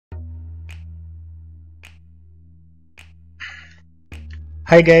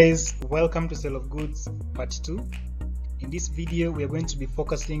Hi guys, welcome to Sale of Goods Part 2. In this video we are going to be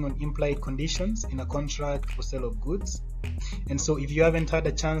focusing on implied conditions in a contract for sale of goods. And so if you haven't had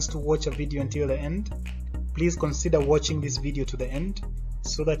a chance to watch a video until the end, please consider watching this video to the end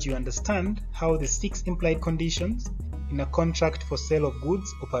so that you understand how the 6 implied conditions in a contract for sale of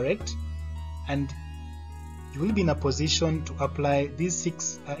goods operate, and you will be in a position to apply these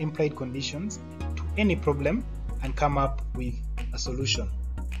 6 implied conditions to any problem and come up with a solution.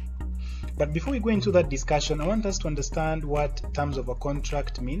 But before we go into that discussion, I want us to understand what terms of a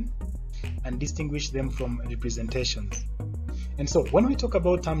contract mean and distinguish them from representations. And so when we talk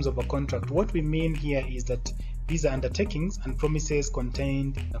about terms of a contract, what we mean here is that these are undertakings and promises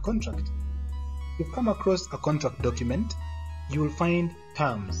contained in a contract. If you come across a contract document, you will find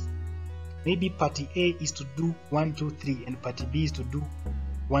terms. Maybe party A is to do 1, 2, 3 and party B is to do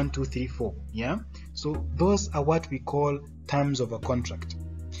 1, 2, 3, 4. Yeah? So those are what we call terms of a contract.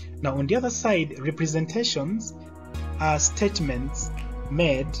 Now on the other side, representations are statements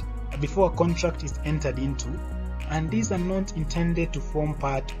made before a contract is entered into, and these are not intended to form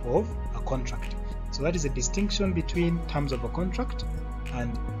part of a contract. So that is a distinction between terms of a contract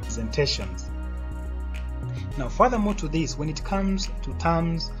and representations. Now furthermore to this, when it comes to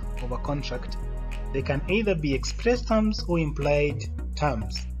terms of a contract, they can either be express terms or implied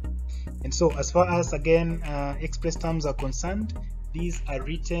terms. And so as far as again express terms are concerned, these are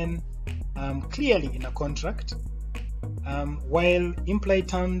written clearly in a contract, while implied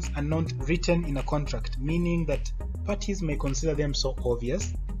terms are not written in a contract, meaning that parties may consider them so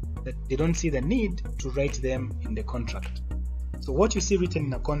obvious that they don't see the need to write them in the contract. So what you see written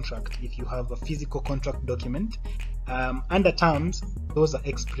in a contract, if you have a physical contract document, under terms, those are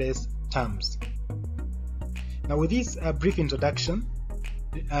express terms. Now with this brief introduction,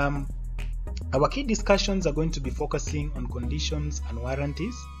 our key discussions are going to be focusing on conditions and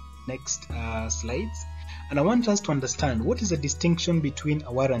warranties. Next slides. And I want us to understand what is the distinction between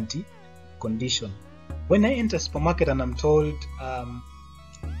a warranty and condition. When I enter a supermarket and I'm told,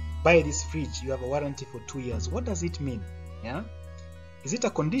 buy this fridge, you have a warranty for 2 years, what does it mean? Yeah? Is it a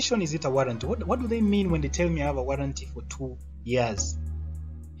condition? Is it a warranty? What do they mean when they tell me I have a warranty for 2 years?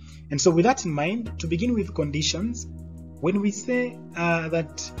 And so with that in mind, to begin with conditions, when we say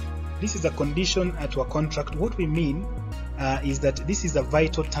that this is a condition to a contract, what we mean is that this is a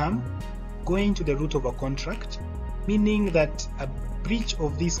vital term going to the root of a contract, meaning that a breach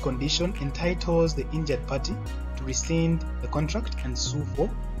of this condition entitles the injured party to rescind the contract and sue for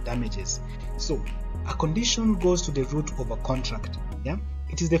damages. So a condition goes to the root of a contract. Yeah,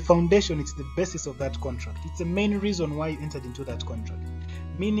 it is the foundation, it's the basis of that contract. It's the main reason why you entered into that contract,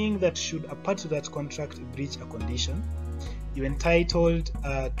 meaning that should a party to that contract breach a condition, you're entitled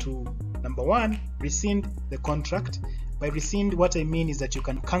to, number 1, rescind the contract. By rescind, what I mean is that you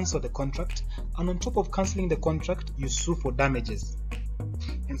can cancel the contract, and on top of cancelling the contract, you sue for damages.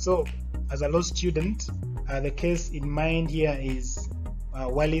 And so as a law student, the case in mind here is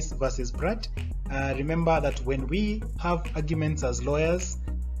Wallis versus Pratt. Remember that when we have arguments as lawyers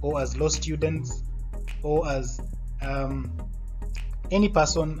or as law students or as any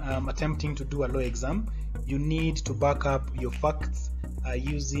person attempting to do a law exam, you need to back up your facts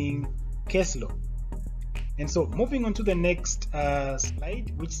using case law. And so moving on to the next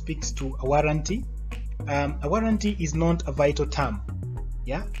slide, which speaks to a warranty. A warranty is not a vital term.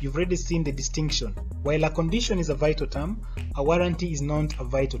 Yeah, you've already seen the distinction. While a condition is a vital term, a warranty is not a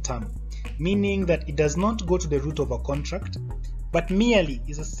vital term, meaning that it does not go to the root of a contract, but merely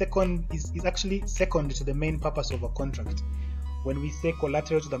is actually second to the main purpose of a contract. When we say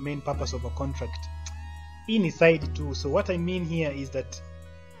collateral to the main purpose of a contract, in is side too. So what I mean here is that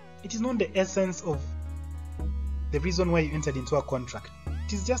it is not the essence of the reason why you entered into a contract.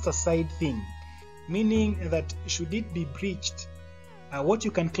 It is just a side thing, meaning that should it be breached, what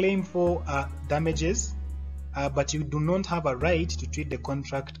you can claim for are damages, but you do not have a right to treat the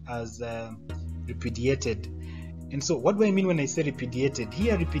contract as repudiated. And so what do I mean when I say repudiated?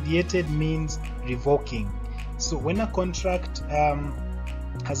 Here repudiated means revoking. So when a contract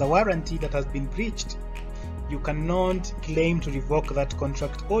has a warranty that has been breached, you cannot claim to revoke that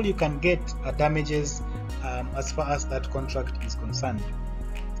contract. All you can get are damages as far as that contract is concerned.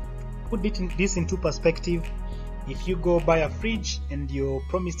 Put this into perspective. If you go buy a fridge and you're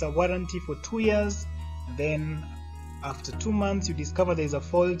promised a warranty for 2 years, and then after 2 months you discover there is a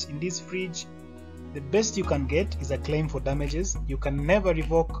fault in this fridge, the best you can get is a claim for damages. You can never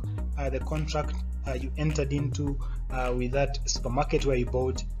revoke the contract you entered into with that supermarket where you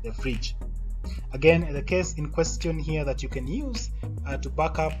bought the fridge. Again, the case in question here that you can use to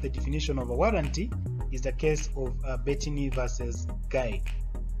back up the definition of a warranty is the case of Bettini versus Guy.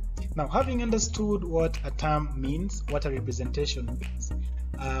 Now, having understood what a term means, what a representation means,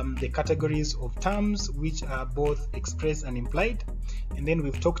 the categories of terms which are both express and implied, and then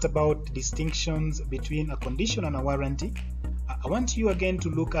we've talked about distinctions between a condition and a warranty, I want you again to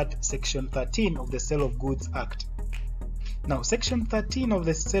look at section 13 of the Sale of Goods Act. Now, section 13 of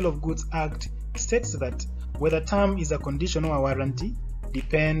the Sale of Goods Act states that whether a term is a condition or a warranty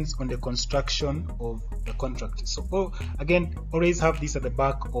depends on the construction of the contract. So again, always have this at the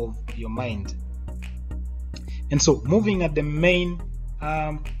back of your mind. And so moving at the main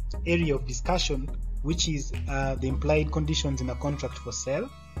area of discussion, which is the implied conditions in a contract for sale.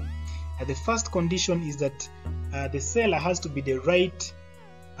 The first condition is that the seller has to be the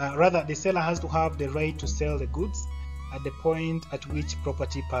seller has to have the right to sell the goods at the point at which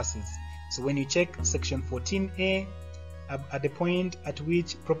property passes. So when you check section 14A, at the point at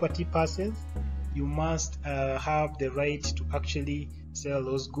which property passes, you must have the right to actually sell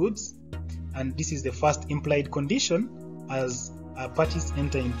those goods, and this is the first implied condition as parties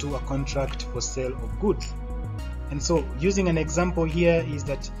enter into a contract for sale of goods. And so using an example here is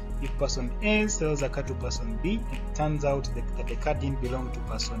that if person A sells a car to person B, it turns out that the car didn't belong to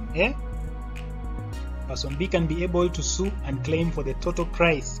person A, person B can be able to sue and claim for the total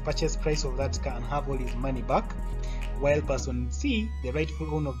purchase price of that car and have all his money back, while person C, the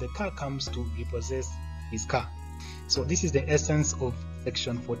rightful owner of the car, comes to repossess his car. So this is the essence of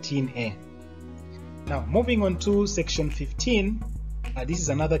section 14A. Now moving on to section 15, this is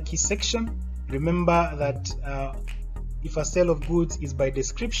another key section. Remember that if a sale of goods is by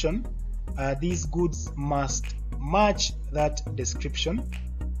description, these goods must match that description,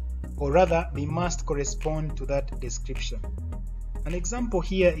 or rather they must correspond to that description. An example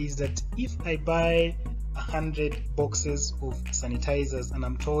here is that if I buy 100 boxes of sanitizers and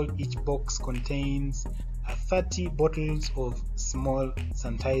I'm told each box contains 30 bottles of small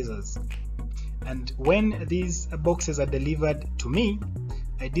sanitizers, and when these boxes are delivered to me,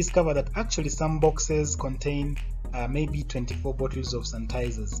 I discover that actually some boxes contain maybe 24 bottles of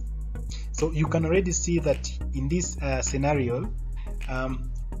sanitizers. So you can already see that in this scenario,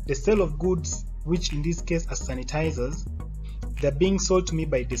 the sale of goods, which in this case are sanitizers, they're being sold to me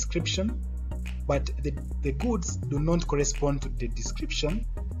by description, but the goods do not correspond to the description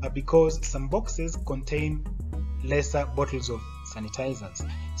because some boxes contain lesser bottles of sanitizers.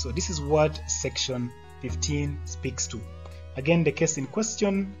 So this is what section 15 speaks to. Again, the case in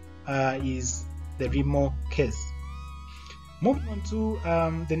question is the Remo case. Moving on to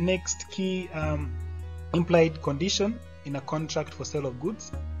the next key implied condition in a contract for sale of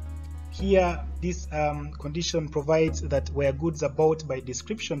goods. Here, this condition provides that where goods are bought by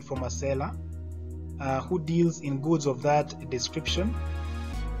description from a seller who deals in goods of that description,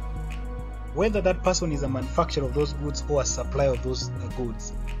 whether that person is a manufacturer of those goods or a supplier of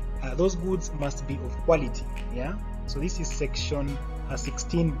those goods must be of quality. Yeah. So this is section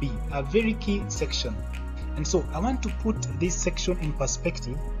 16B, a very key section. And so I want to put this section in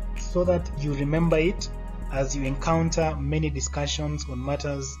perspective so that you remember it as you encounter many discussions on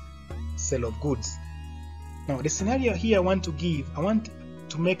matters sale of goods. Now the scenario here I want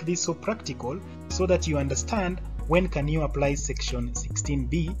to make this so practical so that you understand when can you apply section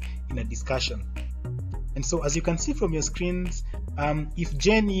 16B in a discussion. And so as you can see from your screens, if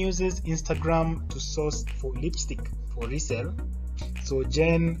Jen uses Instagram to source for lipstick for resale, so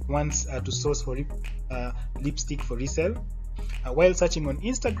Jen wants to source for lipstick for resale. While searching on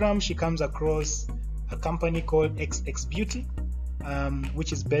Instagram, she comes across a company called XX Beauty,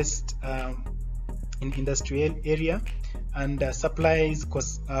 which is based in industrial area and supplies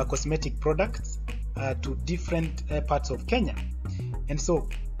cosmetic products to different parts of Kenya. And so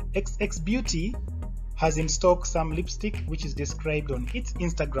XX Beauty has in stock some lipstick which is described on its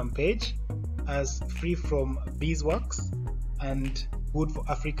Instagram page as free from beeswax and good for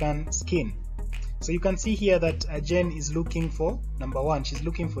African skin. So you can see here that Jen is looking for, number one, she's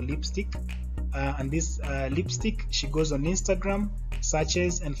looking for lipstick, and this lipstick, she goes on Instagram,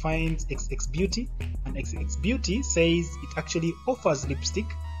 searches and finds XX Beauty, and XX Beauty says it actually offers lipstick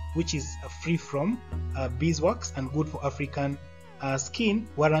which is free from beeswax and good for African skin,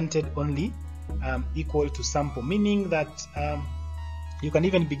 warranted only equal to sample, meaning that you can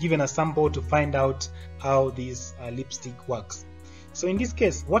even be given a sample to find out how this lipstick works. So in this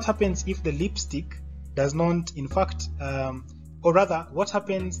case, what happens if the lipstick does not in fact, or rather what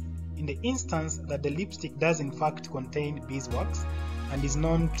happens in the instance that the lipstick does in fact contain beeswax and is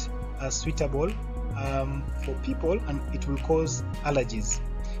not suitable for people and it will cause allergies.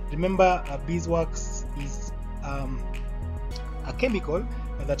 Remember, beeswax is a chemical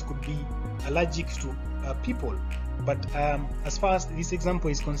that could be allergic to people. But as far as this example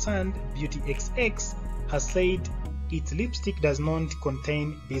is concerned, Beauty XX has said its lipstick does not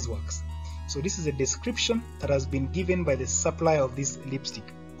contain beeswax. So this is a description that has been given by the supplier of this lipstick.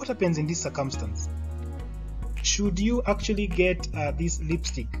 What happens in this circumstance? Should you actually get this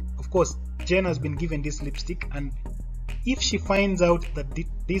lipstick? Of course, Jen has been given this lipstick, and if she finds out that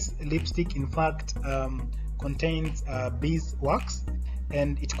this lipstick in fact contains beeswax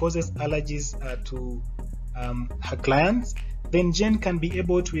and it causes allergies to her clients, then Jen can be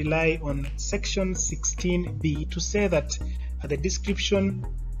able to rely on section 16b to say that the description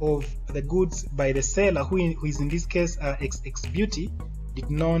of the goods by the seller, who is in this case XX Beauty, did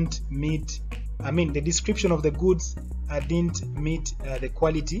not meet, the description of the goods didn't meet the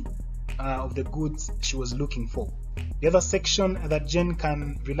quality of the goods she was looking for. The other section that Jen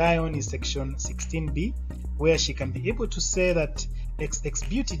can rely on is section 16b, where she can be able to say that XX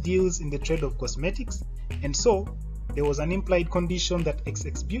Beauty deals in the trade of cosmetics, and so there was an implied condition that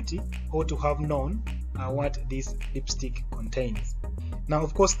XX Beauty ought to have known what this lipstick contains. Now,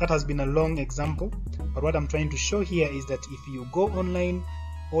 of course, that has been a long example, but what I'm trying to show here is that if you go online,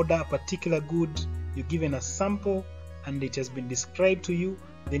 order a particular good, you're given a sample and it has been described to you,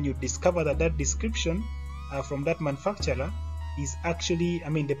 then you discover that that description from that manufacturer is actually,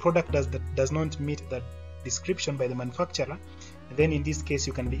 the product does not meet that description by the manufacturer, then in this case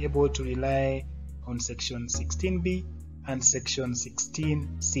you can be able to rely on section 16b and section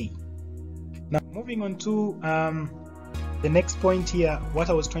 16c. Now, moving on to the next point here, what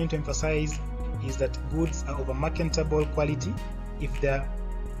I was trying to emphasize is that goods are of a marketable quality if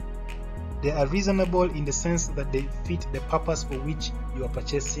they are reasonable in the sense that they fit the purpose for which you are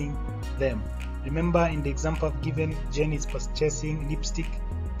purchasing them. Remember, in the example I've given, Jen is purchasing lipstick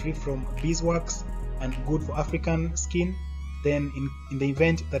free from beeswax and good for African skin. Then in the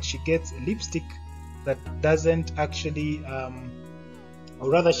event that she gets a lipstick that doesn't actually,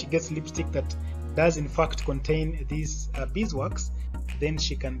 or rather she gets lipstick that does in fact contain this beeswax, then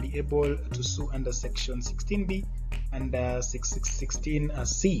she can be able to sue under section 16b and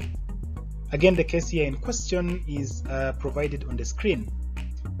 16c. Again, the case here in question is provided on the screen.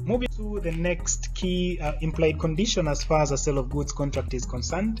 Moving to the next key implied condition as far as a sale of goods contract is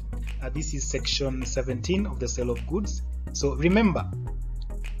concerned, this is section 17 of the sale of goods. So remember,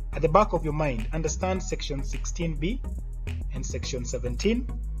 at the back of your mind, understand section 16b and section 17,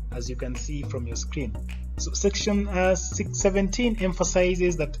 as you can see from your screen. So section 17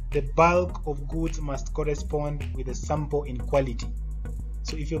 emphasizes that the bulk of goods must correspond with a sample in quality.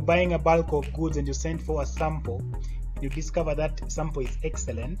 So if you're buying a bulk of goods and you send for a sample, you discover that sample is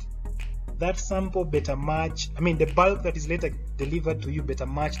excellent, that sample better match, the bulk that is later delivered to you better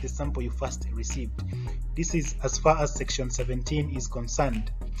match the sample you first received. This is as far as section 17 is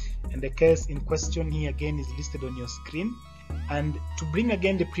concerned. And the case in question here again is listed on your screen. And to bring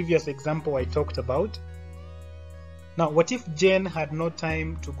again the previous example I talked about, now what if Jen had no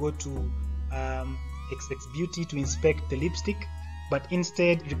time to go to XX Beauty to inspect the lipstick, but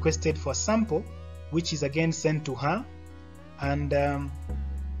instead requested for a sample, which is again sent to her, and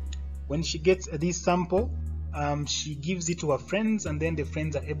when she gets this sample, she gives it to her friends, and then the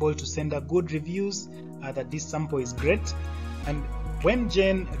friends are able to send her good reviews that this sample is great. And when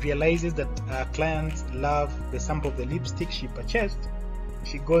Jen realizes that clients love the sample of the lipstick she purchased,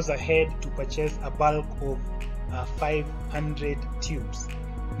 she goes ahead to purchase a bulk of 500 tubes.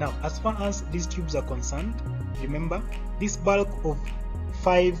 Now, as far as these tubes are concerned, remember, this bulk of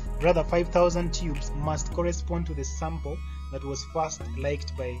 5,000 tubes must correspond to the sample that was first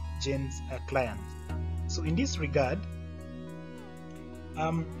liked by Jen's client. So in this regard,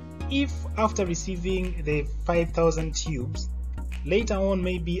 if after receiving the 5,000 tubes, later on,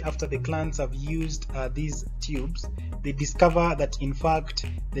 maybe after the clients have used these tubes, they discover that in fact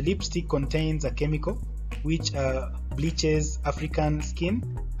the lipstick contains a chemical which bleaches African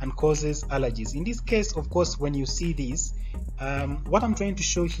skin and causes allergies. In this case, of course, when you see this, what I'm trying to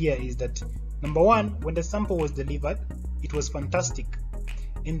show here is that, number one, when the sample was delivered, it was fantastic,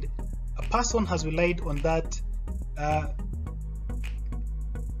 and a person has relied on that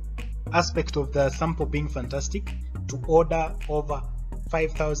aspect of the sample being fantastic to order over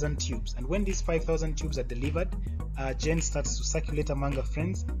 5,000 tubes. And when these 5,000 tubes are delivered, Jen starts to circulate among her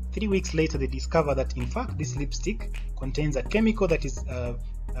friends. 3 weeks later, they discover that in fact this lipstick contains a chemical that is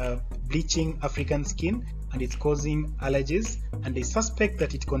bleaching African skin and it's causing allergies, and they suspect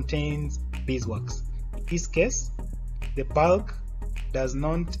that it contains beeswax. In this case, the bulk does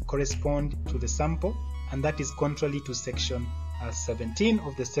not correspond to the sample, and that is contrary to section 17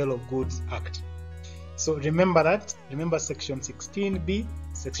 of the Sale of Goods Act. So remember that, remember section 16b,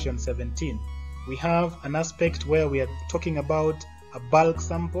 section 17. We have an aspect where we are talking about a bulk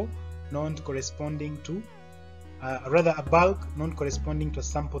sample not corresponding to, a bulk not corresponding to a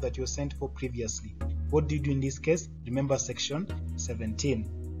sample that you sent for previously. What do you do in this case? Remember section 17.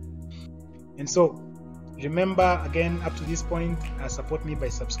 And so remember again, up to this point, support me by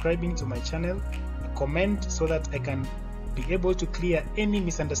subscribing to my channel, comment so that I can be able to clear any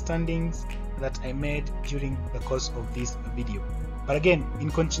misunderstandings that I made during the course of this video. But again, in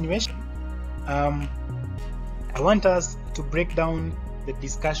continuation, I want us to break down the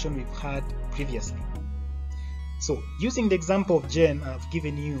discussion we've had previously. So using the example of Jen I've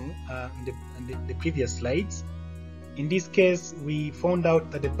given you in the previous slides, in this case we found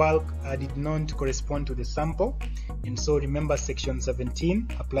out that the bulk did not correspond to the sample, and so remember section 17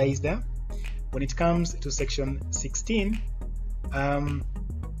 applies there. When it comes to section 16,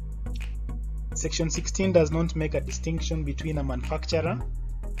 section 16 does not make a distinction between a manufacturer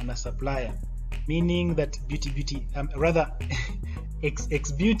and a supplier, meaning that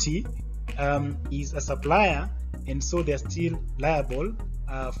X-Beauty is a supplier, and so they're still liable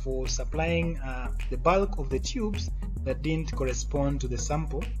for supplying the bulk of the tubes that didn't correspond to the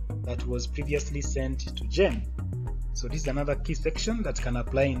sample that was previously sent to Jen. So this is another key section that can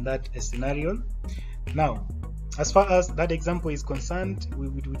apply in that scenario. Now, as far as that example is concerned,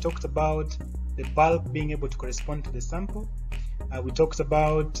 we talked about the bulk being able to correspond to the sample. We talked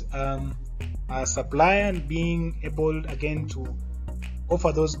about a supplier being able again to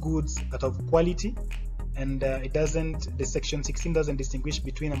offer those goods that have quality, and the section 16 doesn't distinguish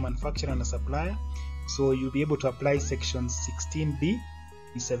between a manufacturer and a supplier. So you'll be able to apply section 16b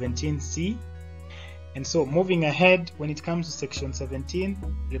and 17c. And so moving ahead, when it comes to section 17,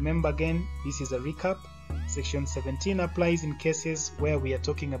 remember again, this is a recap. Section 17 applies in cases where we are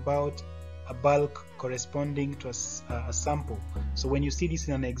talking about a bulk corresponding to a sample. So when you see this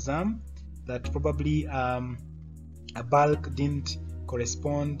in an exam, that probably a bulk didn't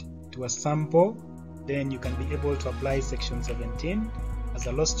correspond to a sample, then you can be able to apply section 17. As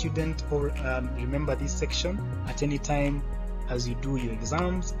a law student, or remember this section at any time as you do your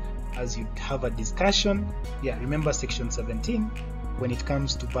exams, as you have a discussion. Remember section 17 when it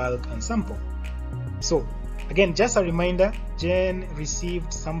comes to bulk and sample. So again, just a reminder, Jen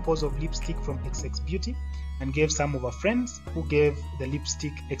received samples of lipstick from X-Beauty and gave some of her friends who gave the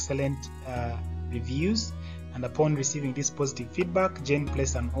lipstick excellent reviews. And upon receiving this positive feedback, Jen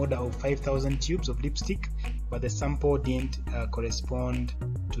placed an order of 5,000 tubes of lipstick, but the sample didn't correspond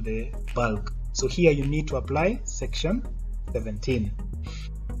to the bulk. So here you need to apply section 17.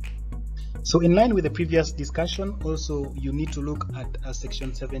 So in line with the previous discussion, also you need to look at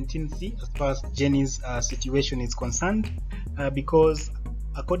section 17c as far as Jenny's situation is concerned, because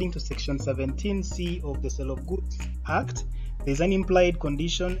according to section 17c of the Sale of Goods Act, there is an implied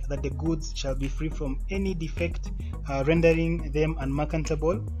condition that the goods shall be free from any defect rendering them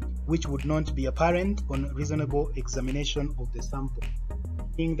unmerchantable, which would not be apparent on reasonable examination of the sample.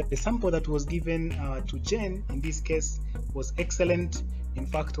 Meaning that the sample that was given to Jen in this case was excellent. In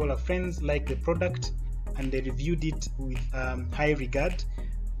fact, all her friends liked the product and they reviewed it with high regard.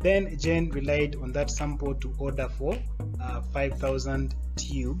 Then Jen relied on that sample to order for 5,000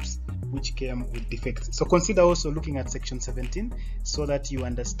 tubes which came with defects. So consider also looking at section 17 so that you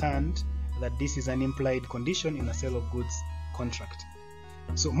understand that this is an implied condition in a sale of goods contract.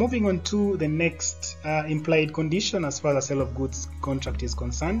 So moving on to the next implied condition as far as sale of goods contract is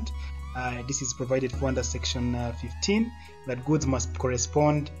concerned, this is provided for under section 15, that goods must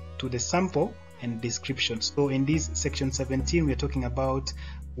correspond to the sample and description. So in this section 17 we are talking about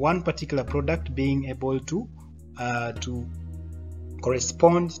one particular product being able to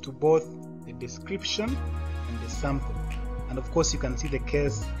correspond to both the description and the sample. And of course you can see the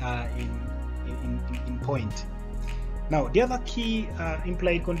case in point. Now the other key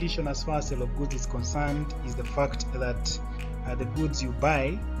implied condition as far as sale of goods is concerned is the fact that the goods you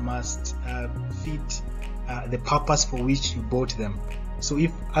buy must fit the purpose for which you bought them. So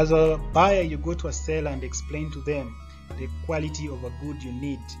if as a buyer you go to a seller and explain to them the quality of a good you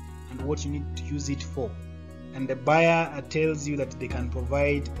need and what you need to use it for, and the buyer tells you that they can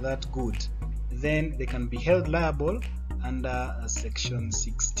provide that good, then they can be held liable under section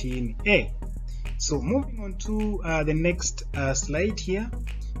 16a. So moving on to the next slide here,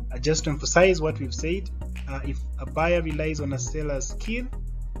 just to emphasize what we've said, if a buyer relies on a seller's skill,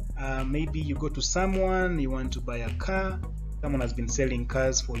 maybe you go to someone, you want to buy a car, someone has been selling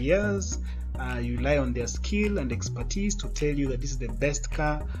cars for years, you rely on their skill and expertise to tell you that this is the best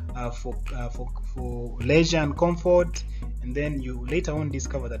car for leisure and comfort, and then you later on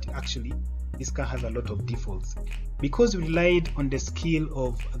discover that actually this car has a lot of defaults. Because we relied on the skill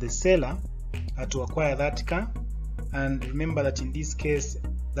of the seller to acquire that car, and remember that in this case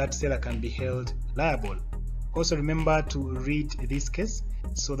that seller can be held liable. Also remember to read this case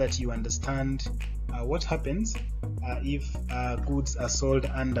so that you understand what happens if goods are sold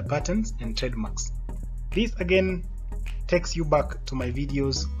under patents and trademarks. This again takes you back to my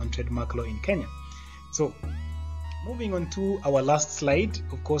videos on trademark law in Kenya. So moving on to our last slide.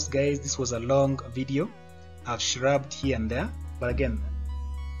 Of course guys, this was a long video. I've shrubbed here and there, but again,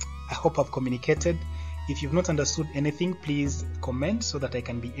 I hope I've communicated. If you've not understood anything, please comment so that I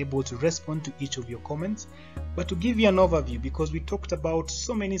can be able to respond to each of your comments. But to give you an overview, because we talked about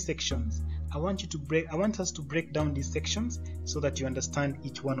so many sections, I want us to break down these sections so that you understand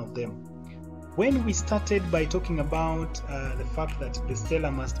each one of them. When we started by talking about the fact that the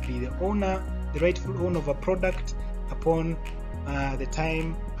seller must be the owner, the rightful owner of a product upon the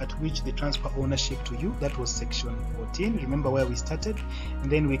time at which they transfer ownership to you, that was section 14. Remember where we started?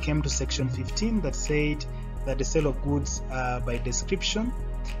 And then we came to section 15 that said that the sale of goods by description.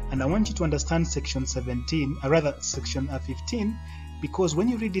 And I want you to understand section 17, section 15, because when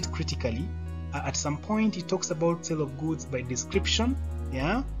you read it critically, at some point it talks about sale of goods by description.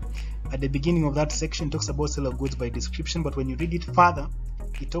 Yeah, at the beginning of that section it talks about sale of goods by description, but when you read it further,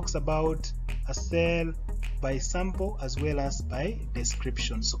 it talks about a sale by sample as well as by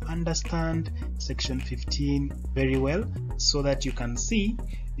description. So understand section 15 very well so that you can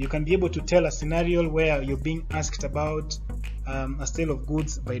be able to tell a scenario where you're being asked about a sale of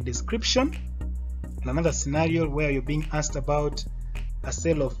goods by description, and another scenario where you're being asked about a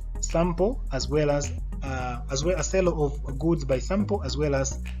sale of sample as well as a sale of goods by sample as well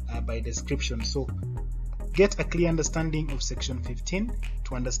as by description. So get a clear understanding of section 15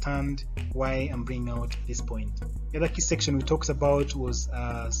 to understand why I'm bringing out this point. The other key section we talked about was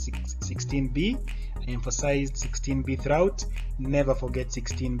 16b. I emphasized 16b throughout. Never forget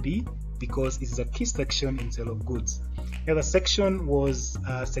 16b because it is a key section in sale of goods. The other section was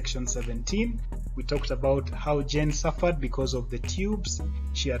section 17. We talked about how Jen suffered because of the tubes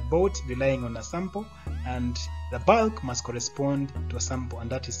she had bought relying on a sample, and the bulk must correspond to a sample, and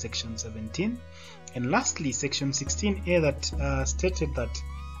that is section 17. And lastly, section 16a that stated that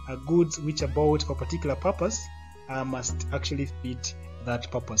goods which are bought for a particular purpose must actually fit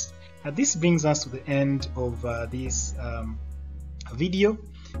that purpose. This brings us to the end of this video.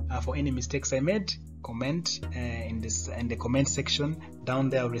 For any mistakes I made, comment in the comment section down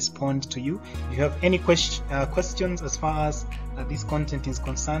there. I'll respond to you. If you have any questions as far as this content is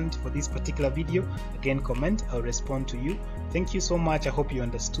concerned for this particular video, again comment, I'll respond to you. Thank you so much. I hope you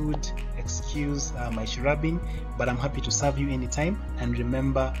understood. Excuse my shrubbing, but I'm happy to serve you anytime, and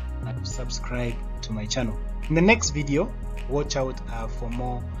remember to subscribe to my channel. In the next video, watch out for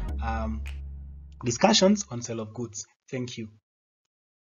more discussions on sale of goods. Thank you.